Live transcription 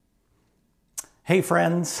Hey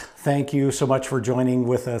friends, thank you so much for joining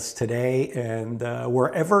with us today. And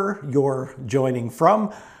wherever you're joining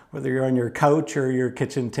from, whether you're on your couch or your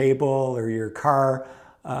kitchen table or your car,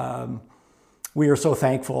 we are so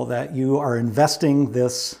thankful that you are investing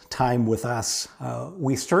this time with us.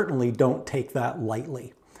 We certainly don't take that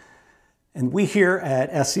lightly. And we here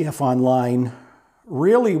at SCF Online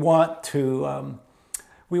really want to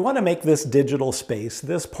make this digital space,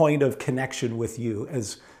 this point of connection with you,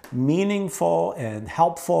 as meaningful and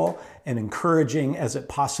helpful and encouraging as it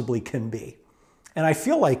possibly can be. And I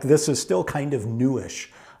feel like this is still kind of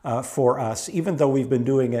newish for us, even though we've been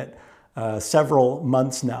doing it several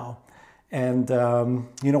months now. And,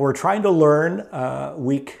 we're trying to learn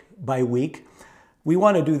week by week. We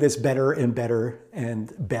want to do this better and better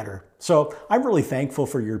and better. So I'm really thankful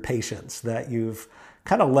for your patience, that you've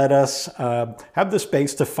kind of let us have the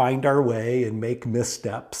space to find our way and make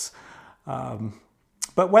missteps.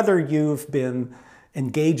 But whether you've been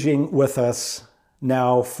engaging with us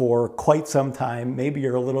now for quite some time, maybe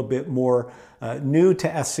you're a little bit more new to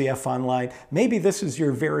SCF Online, maybe this is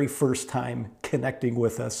your very first time connecting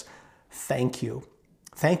with us, thank you.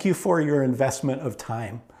 Thank you for your investment of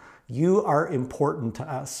time. You are important to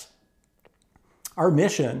us. Our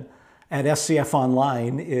mission at SCF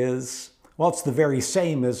Online is, well, it's the very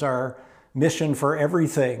same as our mission for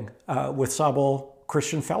everything with Sabal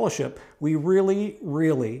Christian Fellowship. We really,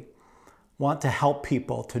 really want to help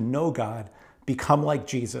people to know God, become like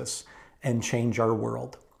Jesus, and change our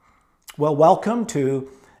world. Well, welcome to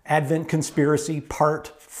Advent Conspiracy Part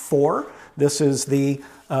 4. This is the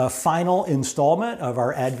final installment of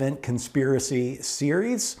our Advent Conspiracy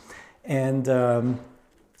series. And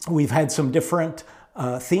we've had some different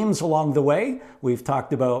themes along the way. We've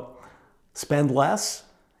talked about spend less,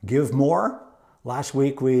 give more. Last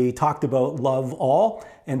week we talked about love all,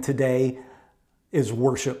 and today is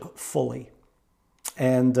worship fully.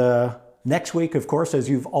 And next week, of course, as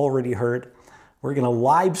you've already heard, we're going to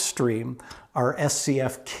live stream our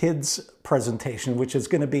SCF Kids presentation, which is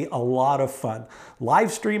going to be a lot of fun.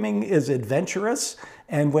 Live streaming is adventurous,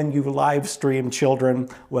 and when you live stream children,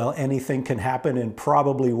 well, anything can happen and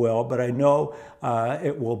probably will, but I know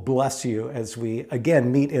it will bless you as we,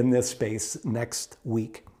 again, meet in this space next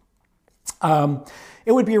week.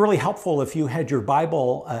 It would be really helpful if you had your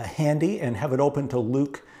Bible handy and have it open to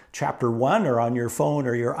Luke chapter 1 or on your phone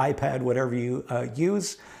or your iPad, whatever you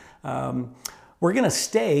use. We're going to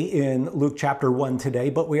stay in Luke chapter 1 today,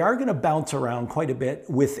 but we are going to bounce around quite a bit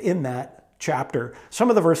within that chapter. Some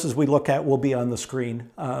of the verses we look at will be on the screen,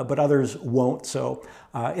 but others won't. So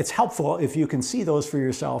it's helpful if you can see those for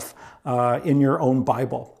yourself in your own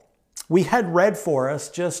Bible. We had read for us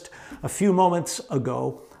just a few moments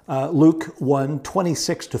ago Luke 1,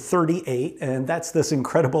 26 to 38, and that's this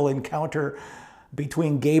incredible encounter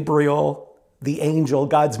between Gabriel, the angel,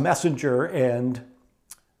 God's messenger, and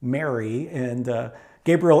Mary. And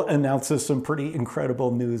Gabriel announces some pretty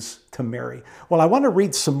incredible news to Mary. Well, I want to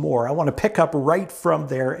read some more. I want to pick up right from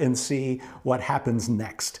there and see what happens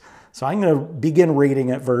next. So I'm going to begin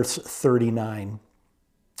reading at verse 39.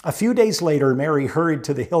 A few days later, Mary hurried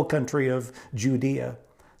to the hill country of Judea,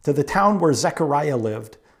 to the town where Zechariah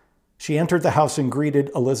lived. She entered the house and greeted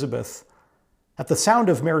Elizabeth. At the sound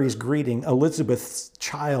of Mary's greeting, Elizabeth's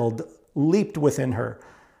child leaped within her,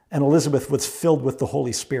 and Elizabeth was filled with the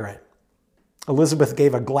Holy Spirit. Elizabeth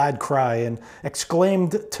gave a glad cry and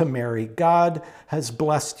exclaimed to Mary, "God has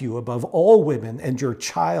blessed you above all women, and your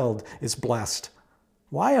child is blessed.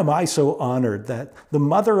 Why am I so honored that the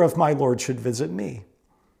mother of my Lord should visit me?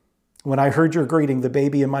 When I heard your greeting, the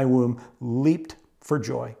baby in my womb leaped for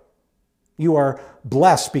joy. You are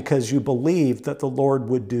blessed because you believed that the Lord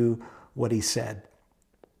would do what he said."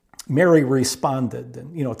 Mary responded,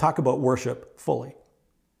 and talk about worship fully.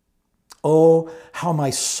 "Oh, how my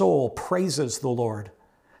soul praises the Lord,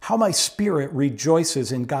 how my spirit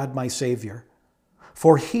rejoices in God my Savior.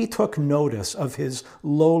 For he took notice of his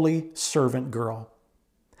lowly servant girl.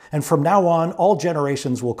 And from now on, all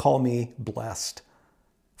generations will call me blessed.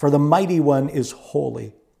 For the Mighty One is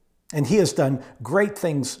holy, and he has done great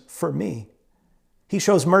things for me. He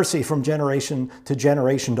shows mercy from generation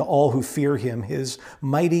to all who fear him. His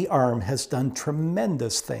mighty arm has done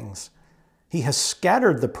tremendous things. He has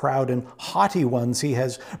scattered the proud and haughty ones. He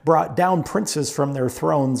has brought down princes from their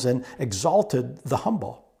thrones and exalted the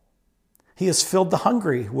humble. He has filled the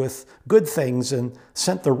hungry with good things and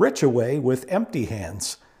sent the rich away with empty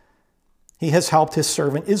hands. He has helped his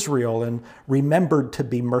servant Israel and remembered to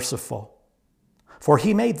be merciful. For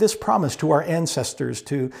he made this promise to our ancestors,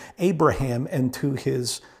 to Abraham and to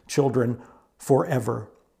his children forever."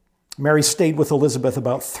 Mary stayed with Elizabeth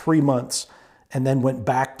about 3 months and then went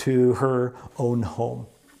back to her own home.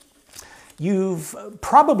 You've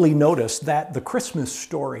probably noticed that the Christmas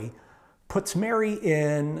story puts Mary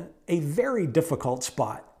in a very difficult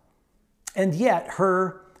spot. And yet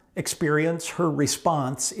her experience, her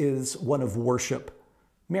response is one of worship.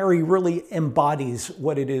 Mary really embodies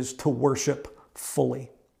what it is to worship fully.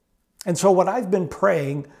 And so what I've been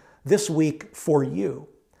praying this week for you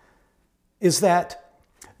is that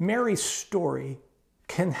Mary's story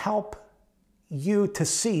can help you to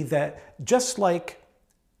see that just like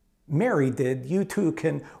Mary did, you too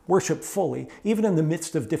can worship fully, even in the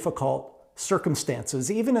midst of difficult circumstances,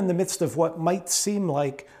 even in the midst of what might seem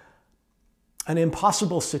like an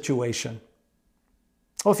impossible situation.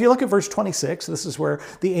 Well, if you look at verse 26, this is where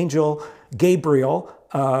the angel Gabriel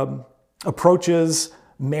approaches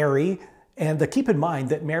Mary. And keep in mind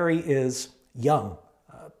that Mary is young,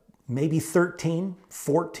 maybe 13,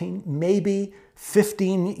 14, maybe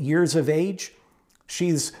 15 years of age.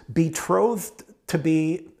 She's betrothed to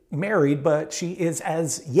be married, but she is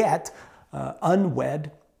as yet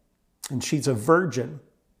unwed, and she's a virgin.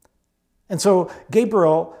 And so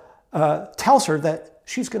Gabriel tells her that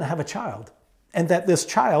she's going to have a child, and that this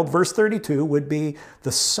child, verse 32, would be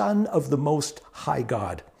the Son of the Most High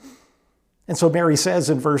God. And so Mary says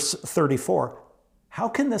in verse 34, how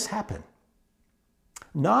can this happen?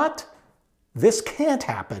 Not, this can't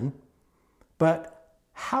happen, but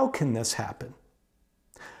how can this happen?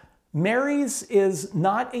 Mary's is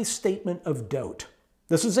not a statement of doubt.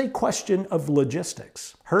 This is a question of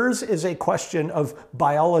logistics. Hers is a question of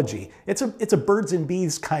biology. It's a birds and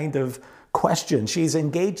bees kind of question. She's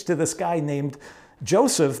engaged to this guy named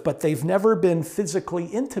Joseph, but they've never been physically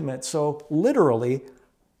intimate. So literally,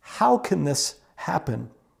 how can this happen?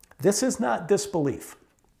 This is not disbelief.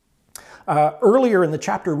 Earlier in the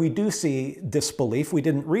chapter, we do see disbelief. We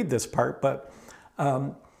didn't read this part, but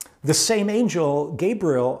the same angel,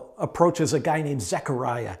 Gabriel, approaches a guy named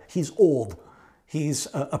Zechariah. He's old. He's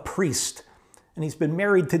a priest, and he's been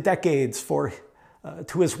married to decades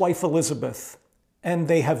to his wife Elizabeth, and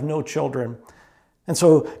they have no children. And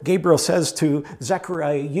so Gabriel says to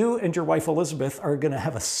Zechariah, you and your wife Elizabeth are going to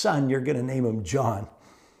have a son. You're going to name him John.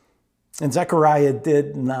 And Zechariah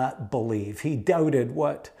did not believe. He doubted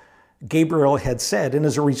what Gabriel had said. And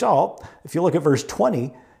as a result, if you look at verse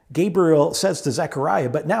 20, Gabriel says to Zechariah,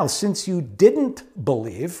 but now since you didn't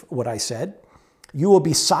believe what I said, you will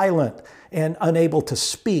be silent and unable to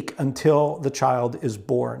speak until the child is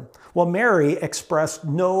born. Well, Mary expressed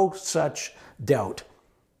no such doubt.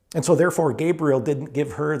 And so therefore, Gabriel didn't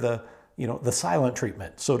give her the silent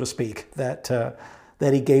treatment, so to speak, that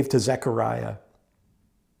he gave to Zechariah.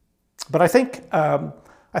 But I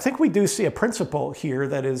think we do see a principle here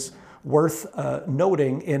that is worth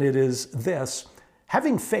noting, and it is this.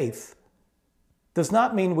 Having faith does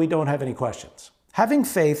not mean we don't have any questions. Having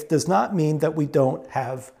faith does not mean that we don't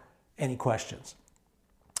have any questions.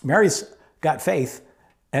 Mary's got faith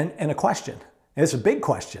and a question. And it's a big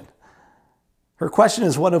question. Her question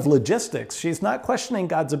is one of logistics. She's not questioning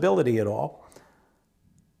God's ability at all.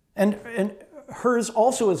 And hers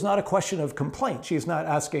also is not a question of complaint. She's not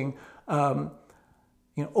asking,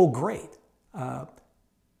 oh, great.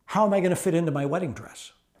 How am I going to fit into my wedding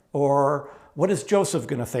dress? Or what is Joseph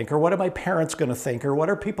going to think? Or what are my parents going to think? Or what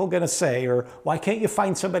are people going to say? Or why can't you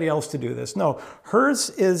find somebody else to do this? No, hers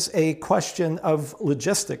is a question of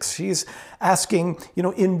logistics. She's asking,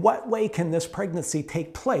 in what way can this pregnancy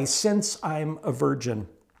take place since I'm a virgin?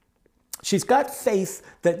 She's got faith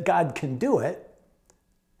that God can do it.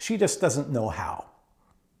 She just doesn't know how.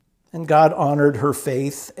 And God honored her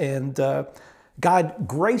faith, and God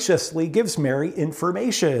graciously gives Mary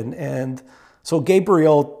information. And so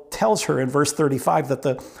Gabriel tells her in verse 35 that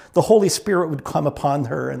the Holy Spirit would come upon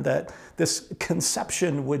her and that this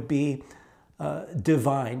conception would be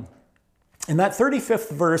divine. And that 35th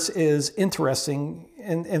verse is interesting.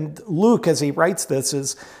 And Luke, as he writes this,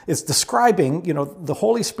 is describing, the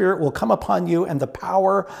Holy Spirit will come upon you and the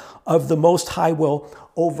power of the Most High will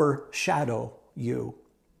overshadow you.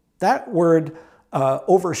 That word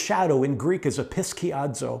overshadow in Greek is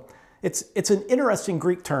episkiadzo. It's an interesting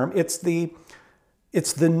Greek term. It's the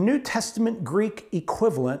New Testament Greek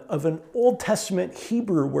equivalent of an Old Testament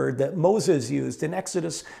Hebrew word that Moses used in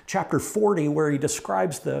Exodus chapter 40, where he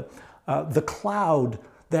describes the cloud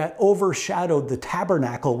that overshadowed the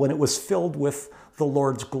tabernacle when it was filled with the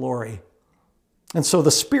Lord's glory. And so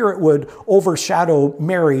the Spirit would overshadow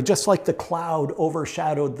Mary, just like the cloud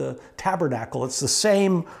overshadowed the tabernacle. It's the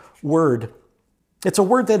same word. It's a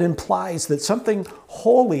word that implies that something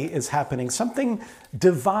holy is happening, something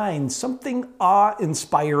divine, something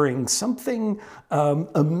awe-inspiring, something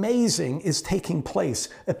amazing is taking place.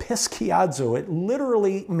 Episkiazo, it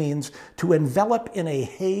literally means to envelop in a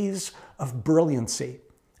haze of brilliancy.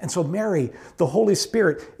 And so Mary, the Holy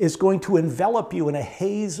Spirit, is going to envelop you in a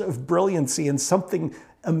haze of brilliancy, and something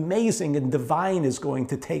amazing and divine is going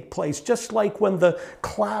to take place, just like when the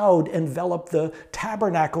cloud enveloped the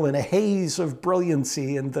tabernacle in a haze of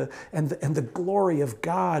brilliancy, and the glory of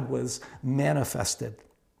God was manifested.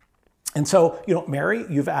 And so, Mary,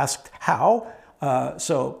 you've asked how,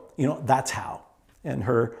 so that's how. And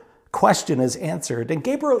her question is answered. And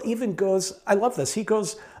Gabriel even goes, I love this, he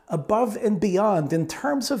goes above and beyond in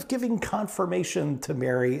terms of giving confirmation to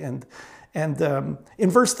Mary. And in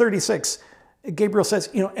verse 36, Gabriel says,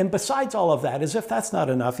 and besides all of that, as if that's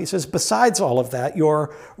not enough, he says, besides all of that,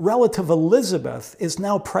 your relative Elizabeth is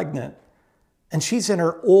now pregnant, and she's in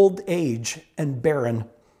her old age and barren.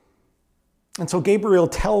 And so Gabriel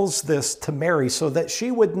tells this to Mary so that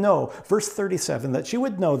she would know, verse 37, that she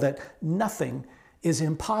would know that nothing is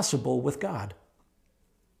impossible with God.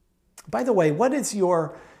 By the way, what is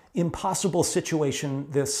your impossible situation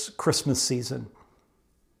this Christmas season?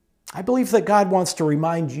 I believe that God wants to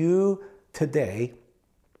remind you today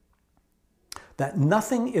that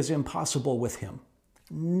nothing is impossible with him.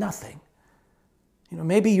 Nothing.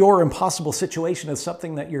 Maybe your impossible situation is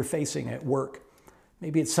something that you're facing at work.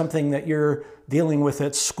 Maybe it's something that you're dealing with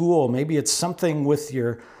at school. Maybe it's something with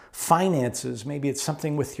your finances. Maybe it's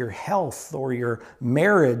something with your health or your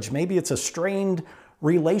marriage. Maybe it's a strained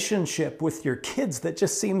relationship with your kids that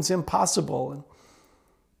just seems impossible.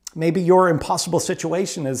 Maybe your impossible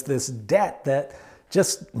situation is this debt that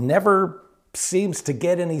just never seems to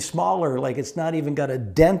get any smaller, like it's not even got a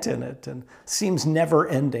dent in it and seems never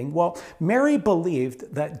ending. Well, Mary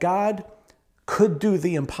believed that God could do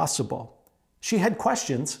the impossible. She had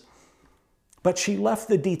questions, but she left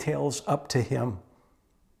the details up to him.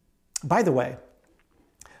 By the way,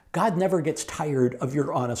 God never gets tired of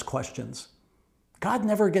your honest questions. God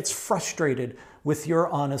never gets frustrated with your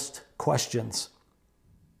honest questions.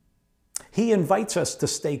 He invites us to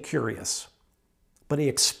stay curious, but he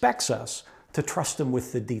expects us to trust him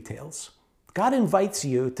with the details. God invites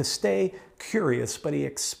you to stay curious, but he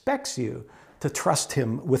expects you to trust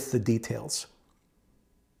him with the details.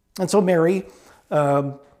 And so Mary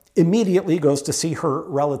immediately goes to see her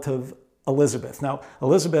relative Elizabeth. Now,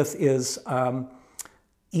 Elizabeth is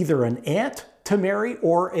either an aunt to Mary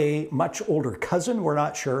or a much older cousin. We're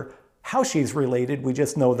not sure how she's related. We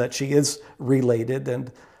just know that she is related.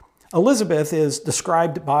 And Elizabeth is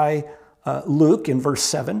described by Luke in verse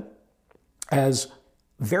 7 as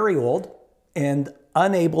very old and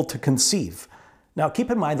unable to conceive. Now,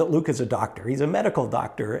 keep in mind that Luke is a doctor. He's a medical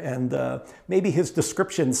doctor, and maybe his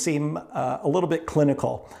descriptions seem a little bit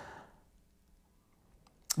clinical.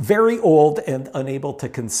 Very old and unable to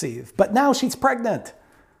conceive. But now she's pregnant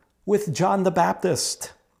with John the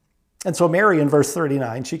Baptist. And so Mary, in verse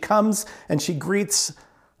 39, she comes and she greets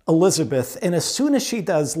Elizabeth. And as soon as she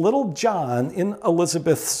does, little John in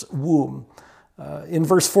Elizabeth's womb, in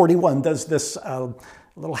verse 41, does this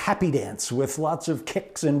little happy dance with lots of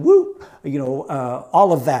kicks and woo,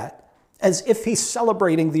 all of that, as if he's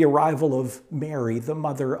celebrating the arrival of Mary, the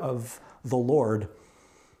mother of the Lord.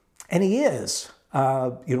 And he is,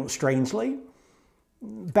 strangely.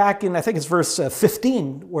 Back in, I think it's verse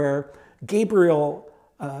 15, where Gabriel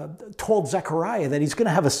told Zechariah that he's going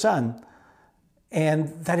to have a son and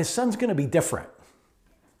that his son's going to be different.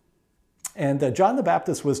 And John the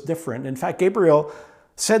Baptist was different. In fact, Gabriel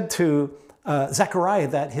said to Zechariah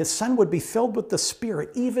that his son would be filled with the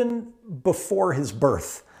Spirit even before his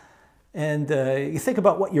birth. And you think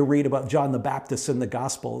about what you read about John the Baptist in the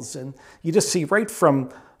Gospels, and you just see right from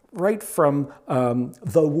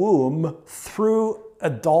the womb through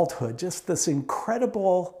adulthood, just this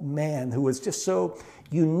incredible man who was just so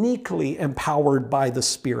uniquely empowered by the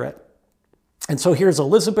Spirit. And so here's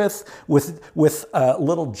Elizabeth with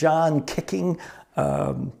little John kicking.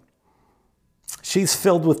 She's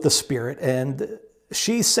filled with the Spirit, and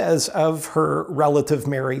she says of her relative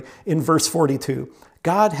Mary in verse 42,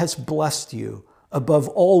 God has blessed you above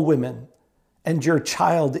all women, and your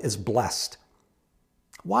child is blessed.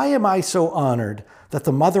 Why am I so honored that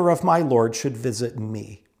the mother of my Lord should visit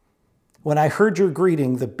me? When I heard your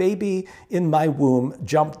greeting, the baby in my womb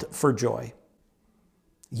jumped for joy.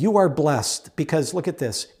 You are blessed because, look at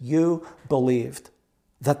this, you believed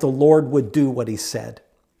that the Lord would do what he said.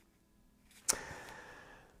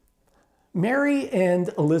 Mary and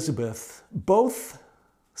Elizabeth both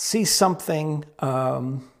see something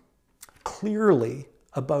clearly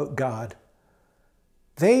about God.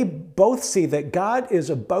 They both see that God is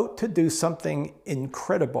about to do something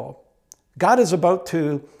incredible. God is about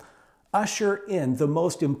to usher in the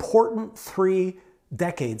most important 3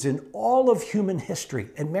 decades in all of human history.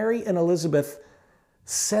 And Mary and Elizabeth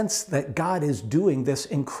sense that God is doing this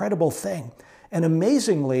incredible thing. And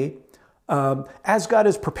amazingly, as God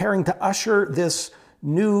is preparing to usher this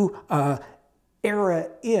new era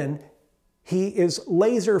in, he is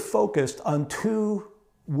laser focused on 2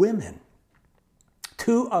 women,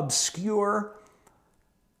 2 obscure,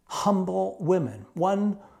 humble women,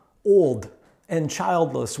 one old and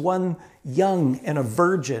childless, one young and a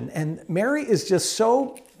virgin. And Mary is just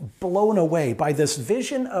so blown away by this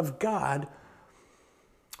vision of God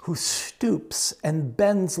who stoops and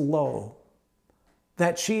bends low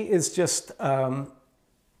that she is just,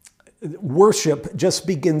 worship just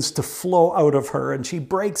begins to flow out of her. And she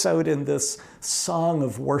breaks out in this song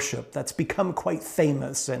of worship that's become quite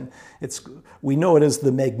famous. And we know it as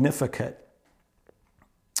the Magnificat.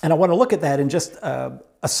 And I want to look at that in just a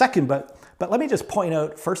second, but let me just point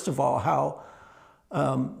out, first of all, how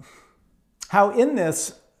in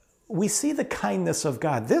this we see the kindness of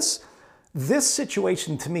God. This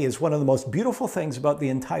situation to me is one of the most beautiful things about the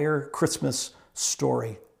entire Christmas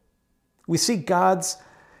story. We see God's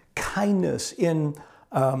kindness in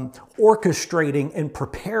orchestrating and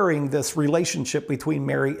preparing this relationship between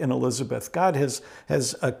Mary and Elizabeth. God has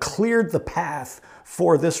cleared the path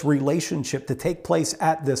for this relationship to take place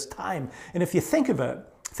at this time. And if you think of it,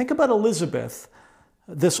 think about Elizabeth,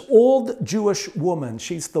 this old Jewish woman.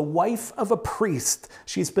 She's the wife of a priest.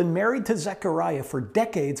 She's been married to Zechariah for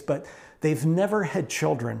decades, but they've never had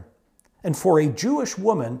children. And for a Jewish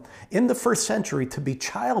woman in the first century to be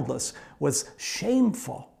childless was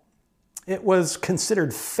shameful. It was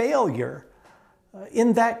considered failure.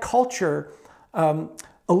 In that culture,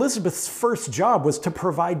 Elizabeth's first job was to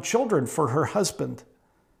provide children for her husband.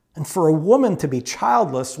 And for a woman to be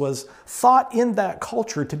childless was thought in that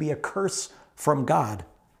culture to be a curse from God.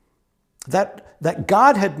 That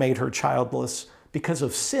God had made her childless because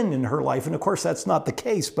of sin in her life. And of course, that's not the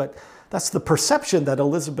case, but that's the perception that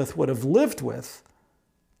Elizabeth would have lived with.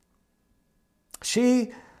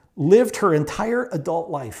 She lived her entire adult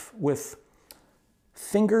life with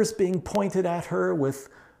fingers being pointed at her, with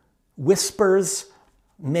whispers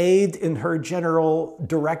made in her general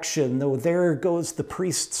direction. Though there goes the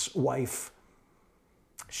priest's wife.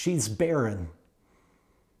 She's barren,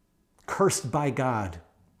 cursed by God.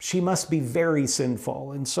 She must be very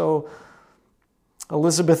sinful. And so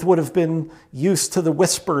Elizabeth would have been used to the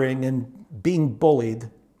whispering and being bullied.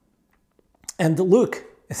 And Luke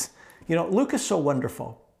is so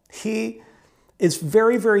wonderful. He is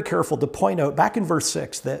very, very careful to point out back in verse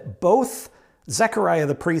 6 that both Zechariah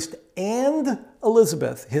the priest and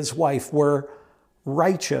Elizabeth, his wife, were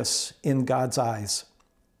righteous in God's eyes.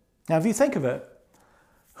 Now, if you think of it,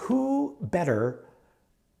 who better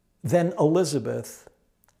than Elizabeth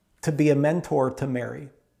to be a mentor to Mary?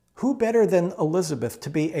 Who better than Elizabeth to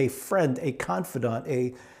be a friend, a confidant,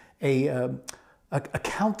 a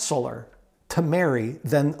counselor to Mary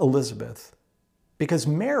than Elizabeth? Because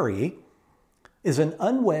Mary is an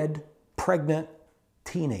unwed, pregnant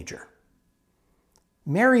teenager.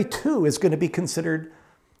 Mary, too, is going to be considered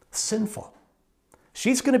sinful.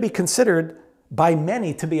 She's going to be considered by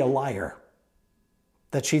many to be a liar,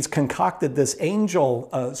 that she's concocted this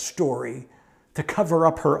angel story to cover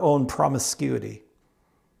up her own promiscuity.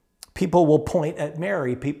 People will point at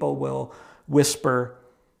Mary. People will whisper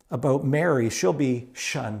about Mary. She'll be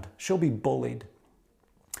shunned. She'll be bullied,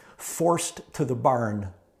 forced to the barn.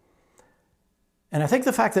 And I think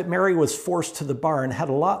the fact that Mary was forced to the barn had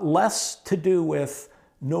a lot less to do with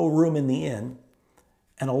no room in the inn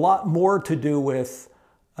and a lot more to do with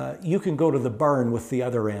you can go to the barn with the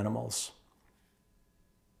other animals.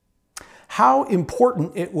 How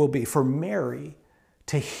important it will be for Mary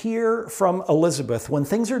to hear from Elizabeth when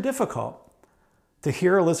things are difficult, to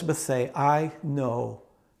hear Elizabeth say, "I know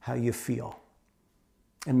how you feel.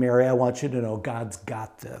 And Mary, I want you to know God's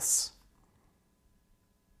got this."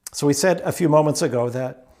 So we said a few moments ago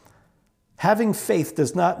that having faith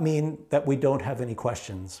does not mean that we don't have any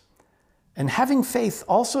questions. And having faith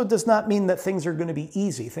also does not mean that things are going to be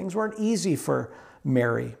easy. Things weren't easy for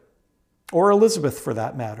Mary or Elizabeth for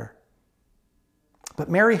that matter. But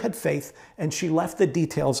Mary had faith and she left the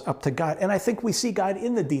details up to God. And I think we see God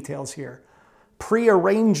in the details here,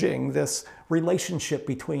 prearranging this relationship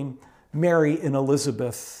between Mary and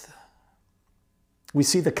Elizabeth. We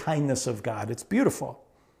see the kindness of God. It's beautiful.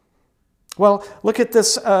 Well, look at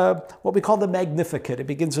this, what we call the Magnificat. It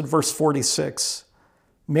begins in verse 46.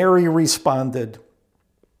 Mary responded,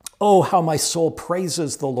 "Oh, how my soul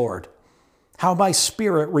praises the Lord. How my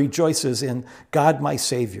spirit rejoices in God my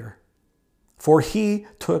Savior, for he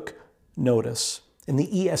took notice. In the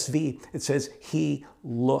ESV, it says he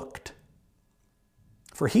looked.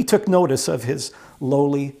 For he took notice of his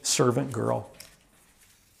lowly servant girl.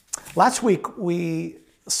 Last week, we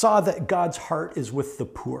saw that God's heart is with the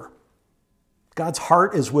poor. God's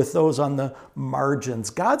heart is with those on the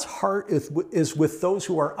margins. God's heart is with those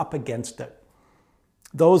who are up against it.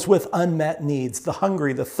 Those with unmet needs, the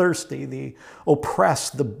hungry, the thirsty, the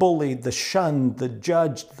oppressed, the bullied, the shunned, the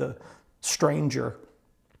judged, the stranger.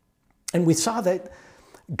 And we saw that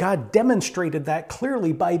God demonstrated that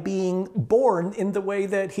clearly by being born in the way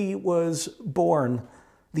that he was born.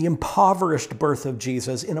 The impoverished birth of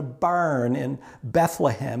Jesus in a barn in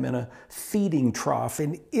Bethlehem, in a feeding trough.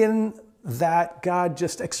 And in that, God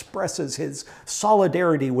just expresses his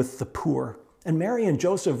solidarity with the poor. And Mary and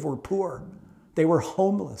Joseph were poor. They were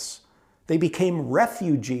homeless. They became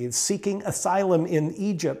refugees seeking asylum in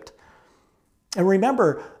Egypt. And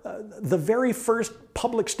remember, the very first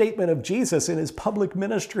public statement of Jesus in his public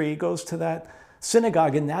ministry goes to that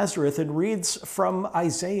synagogue in Nazareth and reads from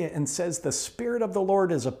Isaiah and says, "The Spirit of the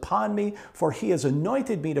Lord is upon me, for he has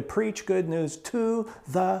anointed me to preach good news to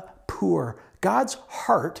the poor." God's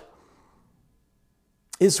heart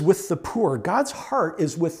is with the poor. God's heart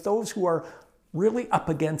is with those who are really up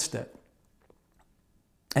against it.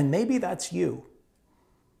 And maybe that's you.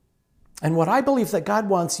 And what I believe that God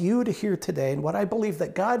wants you to hear today, and what I believe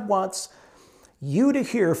that God wants you to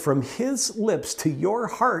hear from his lips to your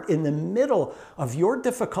heart in the middle of your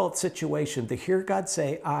difficult situation, to hear God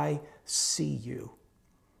say, "I see you.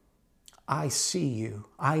 I see you.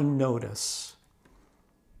 I notice."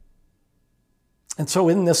 And so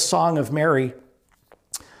in this song of Mary,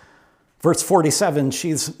 verse 47,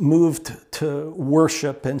 she's moved to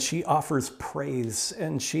worship and she offers praise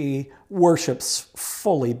and she worships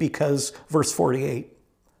fully because, verse 48,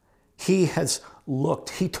 he has looked,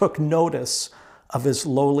 he took notice of his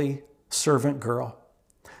lowly servant girl.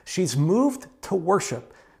 She's moved to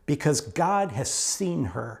worship because God has seen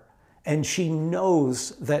her and she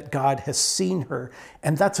knows that God has seen her,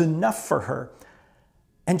 and that's enough for her.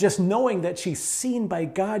 And just knowing that she's seen by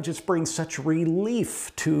God just brings such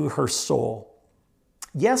relief to her soul.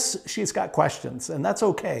 Yes, she's got questions, and that's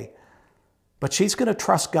okay. But she's going to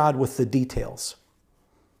trust God with the details.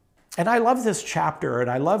 And I love this chapter,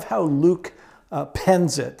 and I love how Luke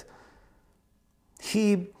pens it.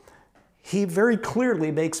 He very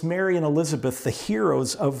clearly makes Mary and Elizabeth the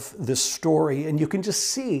heroes of this story. And you can just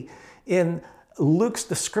see in Luke's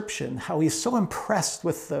description how he's so impressed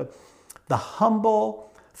with the humble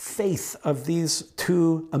faith of these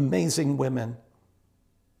two amazing women.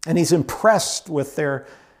 And he's impressed with their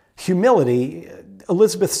humility.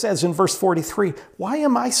 Elizabeth says in verse 43, "Why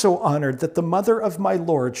am I so honored that the mother of my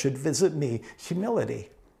Lord should visit me?" Humility.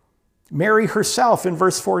 Mary herself in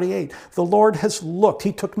verse 48, "The Lord has looked.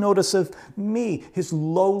 He took notice of me, his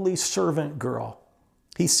lowly servant girl."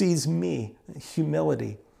 He sees me.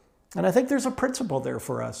 Humility. And I think there's a principle there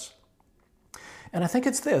for us. And I think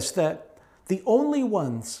it's this, that the only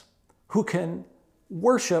ones who can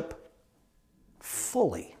worship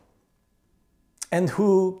fully and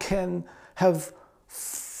who can have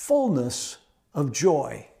fullness of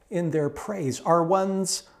joy in their praise are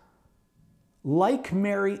ones like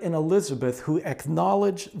Mary and Elizabeth who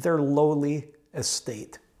acknowledge their lowly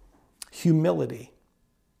estate. Humility.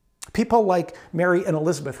 People like Mary and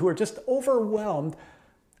Elizabeth who are just overwhelmed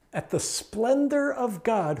at the splendor of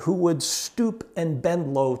God who would stoop and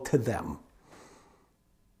bend low to them.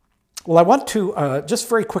 Well, I want to just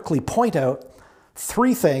very quickly point out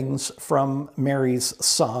three things from Mary's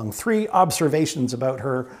song, three observations about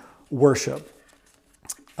her worship.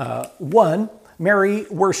 One, Mary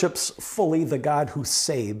worships fully the God who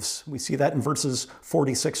saves. We see that in verses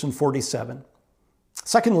 46 and 47.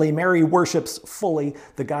 Secondly, Mary worships fully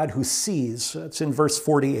the God who sees. That's in verse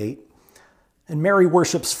 48. And Mary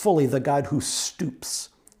worships fully the God who stoops.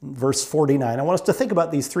 Verse 49. I want us to think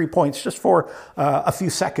about these 3 points just for a few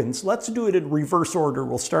seconds. Let's do it in reverse order.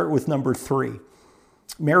 We'll start with number 3.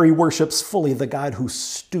 Mary worships fully the God who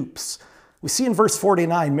stoops. We see in verse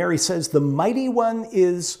 49, Mary says, "The mighty one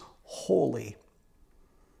is holy."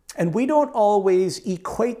 And we don't always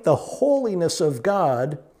equate the holiness of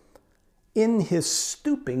God in his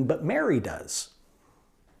stooping, but Mary does.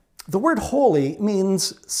 The word holy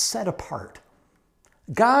means set apart.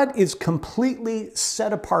 God is completely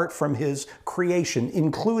set apart from his creation,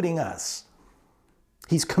 including us.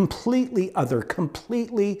 He's completely other,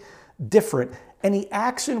 completely different, and he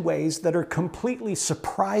acts in ways that are completely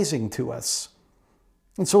surprising to us.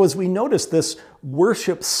 And so as we notice this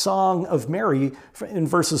worship song of Mary in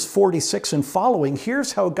verses 46 and following,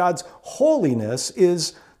 here's how God's holiness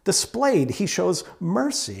is displayed. He shows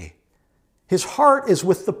mercy. His heart is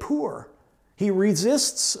with the poor. He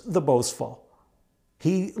resists the boastful.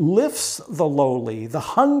 He lifts the lowly. The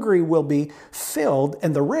hungry will be filled,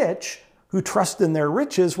 and the rich who trust in their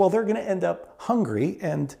riches, well, they're going to end up hungry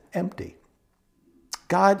and empty.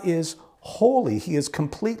 God is holy. He is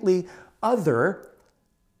completely other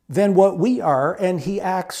than what we are, and he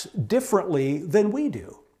acts differently than we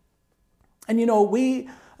do. And you know, we,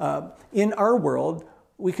 in our world,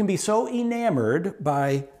 we can be so enamored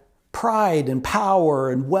by pride and power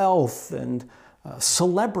and wealth and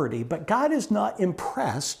celebrity, but God is not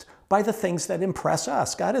impressed by the things that impress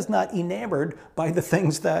us. God is not enamored by the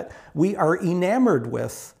things that we are enamored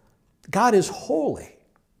with. God is holy.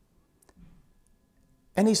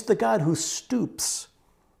 And he's the God who stoops.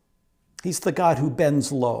 He's the God who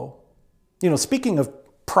bends low. You know, speaking of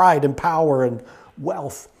pride and power and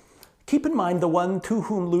wealth, keep in mind the one to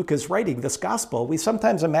whom Luke is writing this gospel. We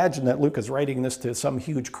sometimes imagine that Luke is writing this to some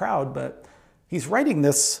huge crowd, but he's writing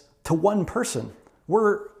this to one person.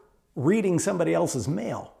 We're reading somebody else's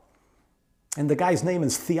mail. And the guy's name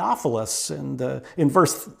is Theophilus. And in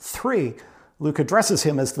verse 3, Luke addresses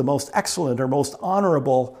him as the most excellent or most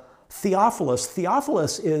honorable Theophilus.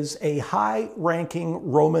 Theophilus is a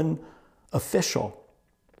high-ranking Roman official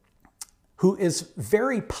who is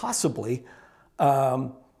very possibly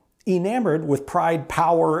enamored with pride,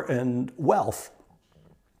 power, and wealth.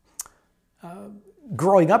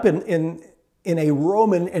 Growing up in a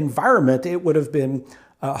Roman environment, it would have been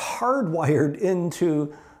hardwired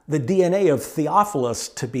into the DNA of Theophilus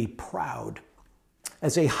to be proud.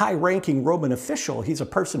 As a high-ranking Roman official, he's a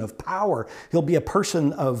person of power. He'll be a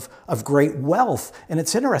person of great wealth. And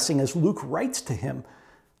it's interesting, as Luke writes to him,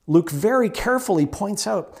 Luke very carefully points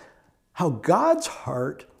out how God's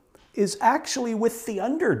heart is actually with the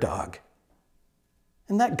underdog.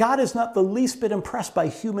 And that God is not the least bit impressed by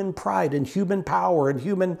human pride and human power and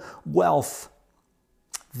human wealth.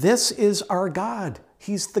 This is our God.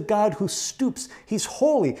 He's the God who stoops. He's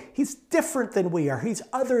holy. He's different than we are. He's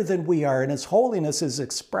other than we are. And his holiness is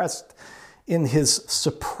expressed in his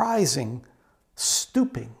surprising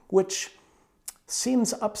stooping, which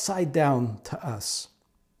seems upside down to us.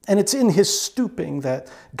 And it's in his stooping that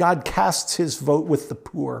God casts his vote with the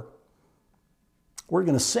poor. We're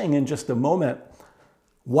going to sing in just a moment,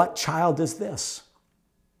 "What child is this?"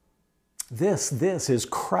 This is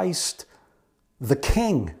Christ the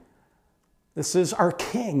King. This is our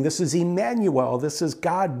King. This is Emmanuel. This is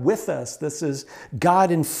God with us. This is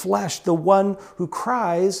God in flesh, the one who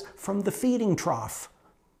cries from the feeding trough,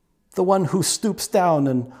 the one who stoops down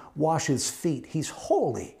and washes feet. He's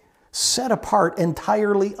holy, set apart,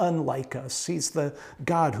 entirely unlike us. He's the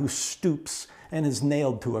God who stoops and is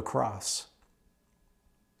nailed to a cross.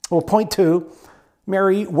 Well, point 2,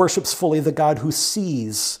 Mary worships fully the God who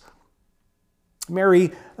sees.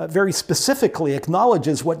 Mary very specifically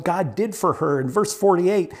acknowledges what God did for her. In verse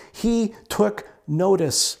 48, he took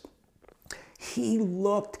notice. He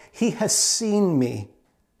looked, he has seen me,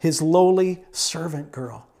 his lowly servant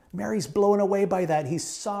girl. Mary's blown away by that. He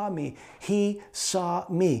saw me. He saw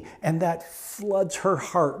me. And that floods her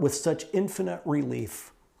heart with such infinite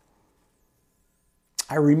relief.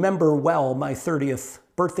 I remember well my 30th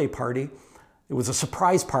birthday party. It was a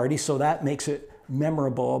surprise party, so that makes it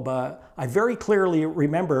memorable, but I very clearly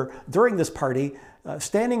remember during this party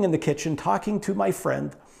standing in the kitchen talking to my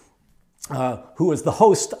friend who was the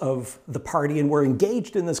host of the party, and we're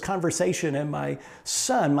engaged in this conversation, and my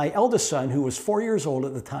son, my eldest son, who was 4 years old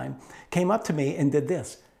at the time, came up to me and did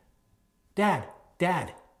this. "Dad,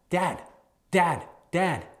 Dad, Dad, Dad,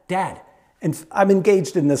 Dad, Dad." And I'm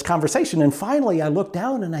engaged in this conversation, and finally I look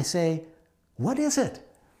down and I say, "What is it?"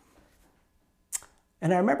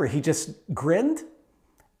 And I remember he just grinned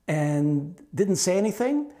and didn't say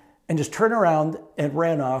anything and just turned around and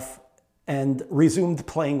ran off and resumed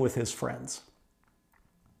playing with his friends.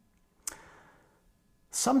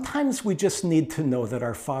 Sometimes we just need to know that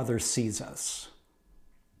our Father sees us.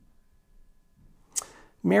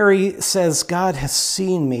 Mary says, God has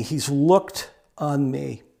seen me. He's looked on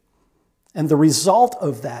me. And the result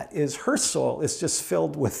of that is her soul is just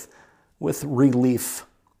filled with relief.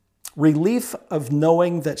 Relief of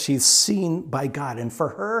knowing that she's seen by God. And for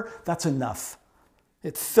her, that's enough.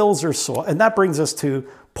 It fills her soul. And that brings us to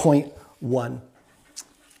point 1,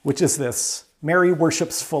 which is this. Mary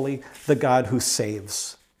worships fully the God who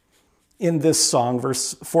saves. In this song,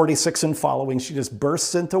 verse 46 and following, she just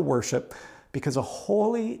bursts into worship because a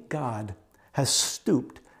holy God has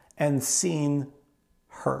stooped and seen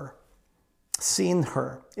her. seen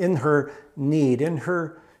her in her need, in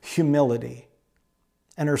her humility.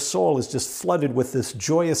 And her soul is just flooded with this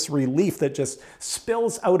joyous relief that just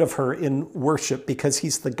spills out of her in worship because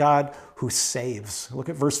he's the God who saves. Look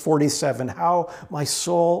at verse 47. How my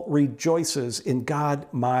soul rejoices in God,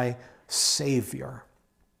 my Savior.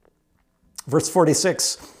 Verse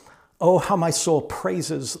 46. Oh, how my soul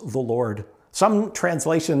praises the Lord. Some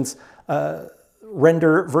translations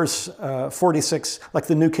render verse 46, like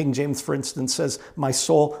the New King James, for instance, says, my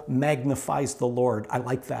soul magnifies the Lord. I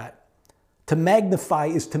like that. To magnify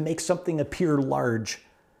is to make something appear large.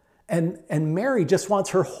 And Mary just wants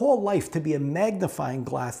her whole life to be a magnifying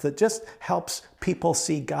glass that just helps people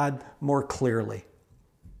see God more clearly.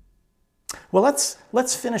 Well,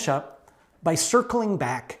 let's finish up by circling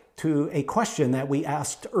back to a question that we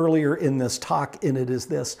asked earlier in this talk, and it is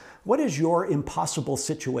this: what is your impossible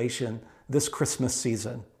situation this Christmas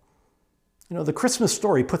season? You know, the Christmas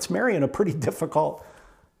story puts Mary in a pretty difficult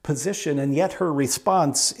position, and yet her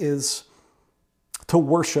response is to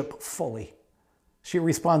worship fully. She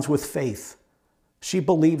responds with faith. She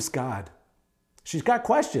believes God. She's got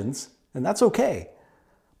questions, and that's okay,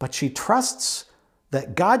 but she trusts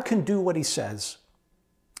that God can do what he says,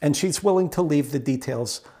 and she's willing to leave the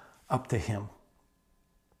details up to him.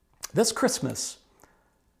 This Christmas,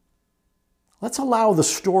 let's allow the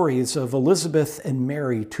stories of Elizabeth and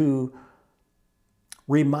Mary to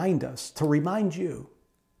remind us, to remind you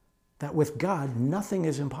that with God, nothing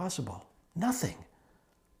is impossible. Nothing.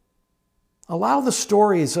 Allow the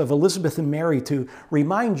stories of Elizabeth and Mary to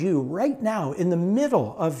remind you right now, in the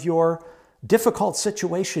middle of your difficult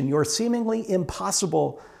situation, your seemingly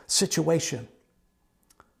impossible situation,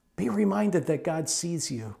 be reminded that God sees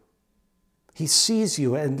you. He sees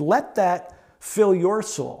you, and let that fill your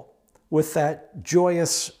soul with that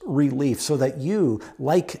joyous relief so that you,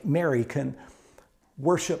 like Mary, can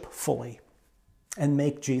worship fully and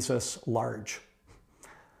make Jesus large.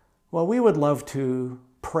 Well, we would love to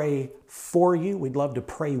pray for you. We'd love to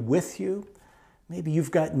pray with you. Maybe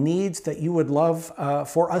you've got needs that you would love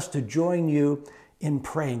for us to join you in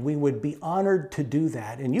praying. We would be honored to do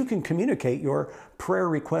that. And you can communicate your prayer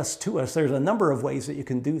requests to us. There's a number of ways that you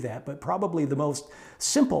can do that, but probably the most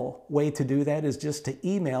simple way to do that is just to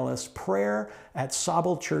email us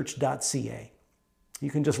prayer@sabelchurch.ca.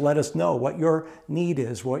 You can just let us know what your need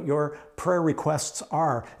is, what your prayer requests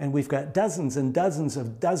are. And we've got dozens and dozens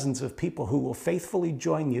of people who will faithfully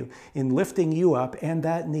join you in lifting you up and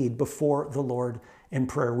that need before the Lord in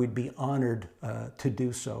prayer. We'd be honored to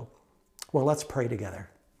do so. Well, let's pray together.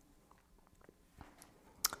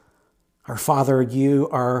 Our Father, you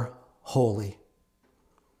are holy.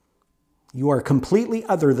 You are completely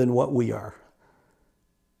other than what we are.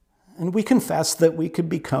 And we confess that we could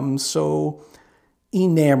become so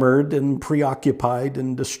enamored and preoccupied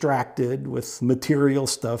and distracted with material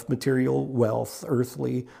stuff, material wealth,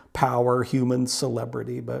 earthly power, human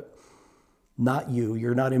celebrity, but not you.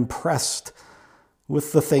 You're not impressed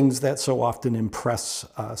with the things that so often impress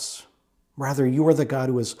us. Rather, you are the God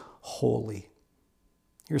who is holy.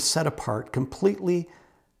 You're set apart, completely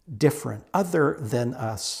different, other than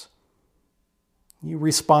us. You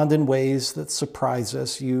respond in ways that surprise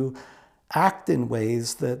us. You act in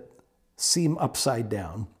ways that seem upside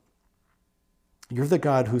down. You're the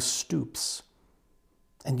God who stoops,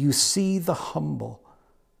 and you see the humble.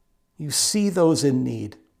 You see those in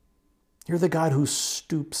need. You're the God who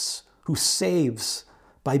stoops, who saves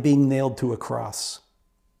by being nailed to a cross.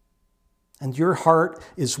 And your heart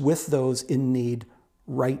is with those in need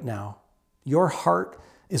right now. Your heart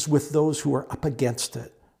is with those who are up against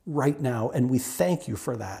it right now, and we thank you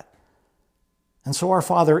for that. And so, our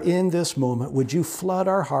Father, in this moment, would you flood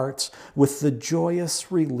our hearts with the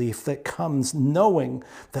joyous relief that comes knowing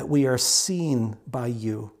that we are seen by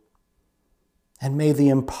you. And may the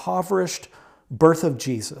impoverished birth of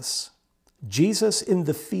Jesus, Jesus in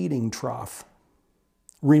the feeding trough,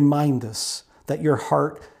 remind us that your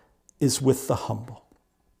heart is with the humble.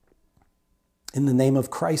 In the name of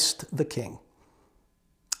Christ the King,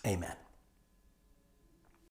 amen.